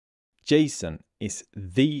JSON is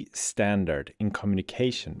the standard in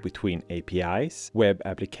communication between APIs, web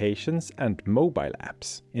applications, and mobile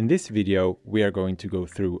apps. In this video, we are going to go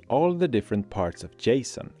through all the different parts of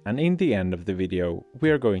JSON, and in the end of the video, we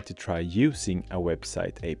are going to try using a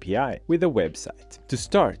website API with a website. To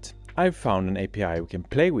start, I've found an API we can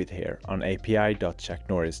play with here on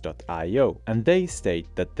api.chucknorris.io, and they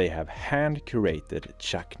state that they have hand-curated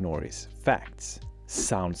Chuck Norris facts.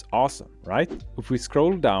 Sounds awesome, right? If we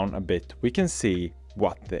scroll down a bit, we can see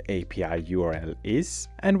what the API URL is,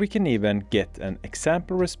 and we can even get an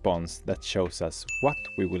example response that shows us what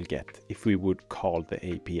we will get if we would call the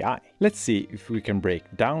API. Let's see if we can break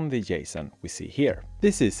down the JSON we see here.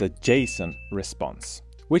 This is a JSON response,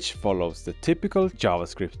 which follows the typical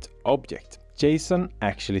JavaScript object. JSON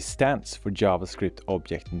actually stands for JavaScript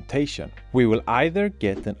object notation. We will either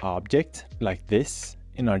get an object like this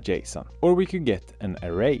in our JSON, or we could get an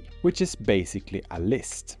array, which is basically a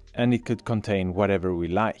list, and it could contain whatever we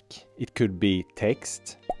like. It could be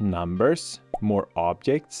text, numbers, more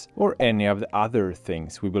objects, or any of the other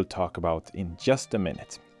things we will talk about in just a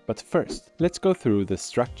minute. But first, let's go through the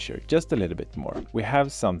structure just a little bit more. We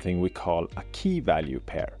have something we call a key value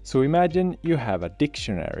pair. So imagine you have a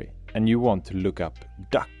dictionary and you want to look up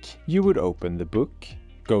duck. You would open the book,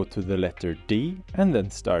 go to the letter D, and then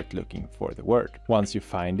start looking for the word. Once you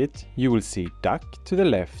find it, you will see duck to the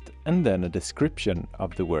left and then a description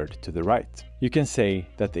of the word to the right. You can say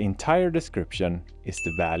that the entire description is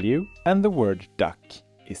the value and the word duck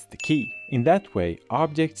is the key. In that way,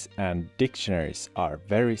 objects and dictionaries are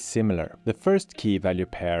very similar. The first key value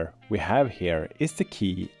pair we have here is the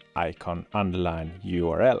key icon underline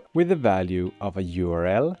URL with the value of a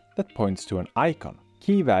URL that points to an icon.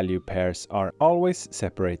 Key value pairs are always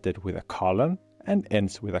separated with a colon and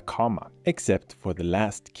ends with a comma, except for the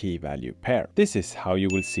last key value pair. This is how you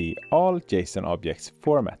will see all JSON objects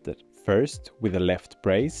formatted. First with a left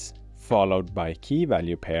brace, followed by key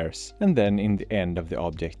value pairs, and then in the end of the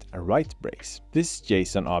object a right brace. This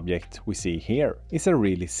JSON object we see here is a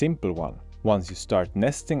really simple one. Once you start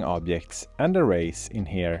nesting objects and arrays in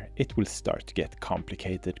here, it will start to get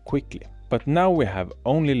complicated quickly. But now we have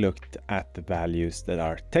only looked at the values that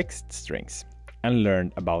are text strings and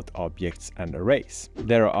learned about objects and arrays.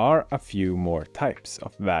 There are a few more types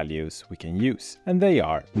of values we can use, and they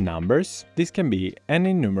are numbers. This can be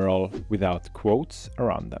any numeral without quotes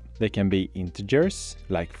around them. They can be integers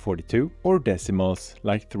like 42 or decimals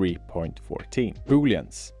like 3.14.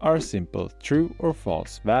 Booleans are simple true or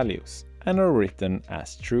false values and are written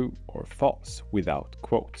as true or false without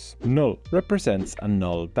quotes. Null represents a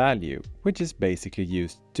null value, which is basically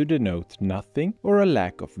used to denote nothing or a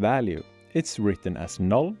lack of value. It's written as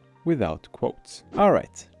null without quotes.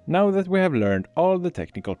 Alright, now that we have learned all the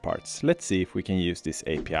technical parts, let's see if we can use this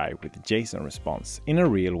API with the JSON response in a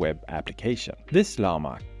real web application. This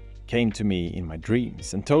llama came to me in my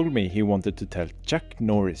dreams and told me he wanted to tell Chuck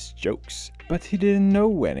Norris jokes, but he didn't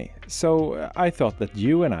know any, so I thought that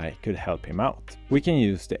you and I could help him out. We can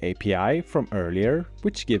use the API from earlier,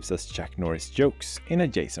 which gives us Chuck Norris jokes in a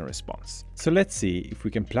JSON response. So let's see if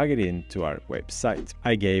we can plug it into our website.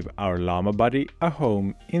 I gave our llama buddy a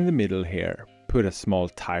home in the middle here, put a small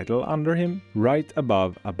title under him right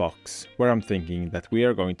above a box where I'm thinking that we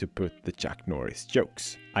are going to put the Chuck Norris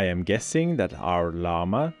jokes. I am guessing that our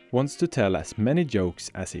llama wants to tell as many jokes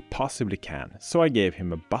as he possibly can, so I gave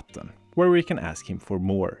him a button where we can ask him for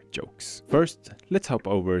more jokes. First, let's hop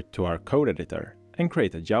over to our code editor and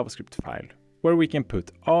create a JavaScript file where we can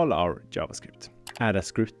put all our JavaScript. Add a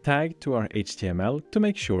script tag to our HTML to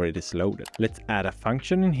make sure it is loaded. Let's add a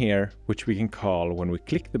function in here, which we can call when we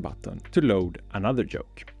click the button to load another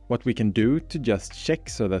joke. What we can do to just check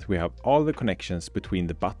so that we have all the connections between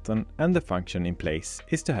the button and the function in place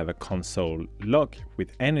is to have a console log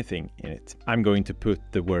with anything in it. I'm going to put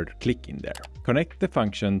the word click in there. Connect the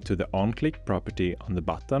function to the onClick property on the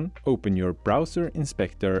button, open your browser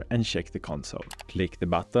inspector and check the console. Click the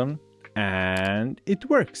button, and it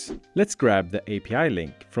works. Let's grab the API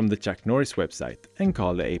link from the Chuck Norris website and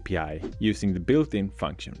call the API using the built-in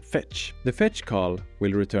function fetch. The fetch call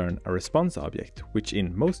will return a response object, which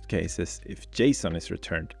in most cases, if JSON is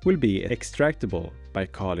returned, will be extractable by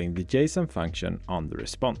calling the JSON function on the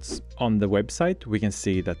response. On the website, we can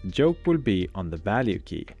see that the joke will be on the value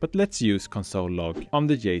key, but let's use console log on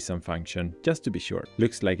the JSON function just to be sure.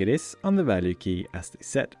 Looks like it is on the value key as they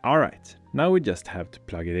said. Alright, now we just have to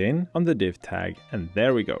plug it in on the div tag, and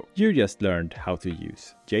there we go. You just learned how to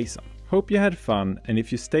use JSON. Hope you had fun, and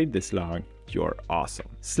if you stayed this long, you're awesome.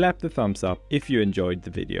 Slap the thumbs up if you enjoyed the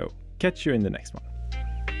video. Catch you in the next one.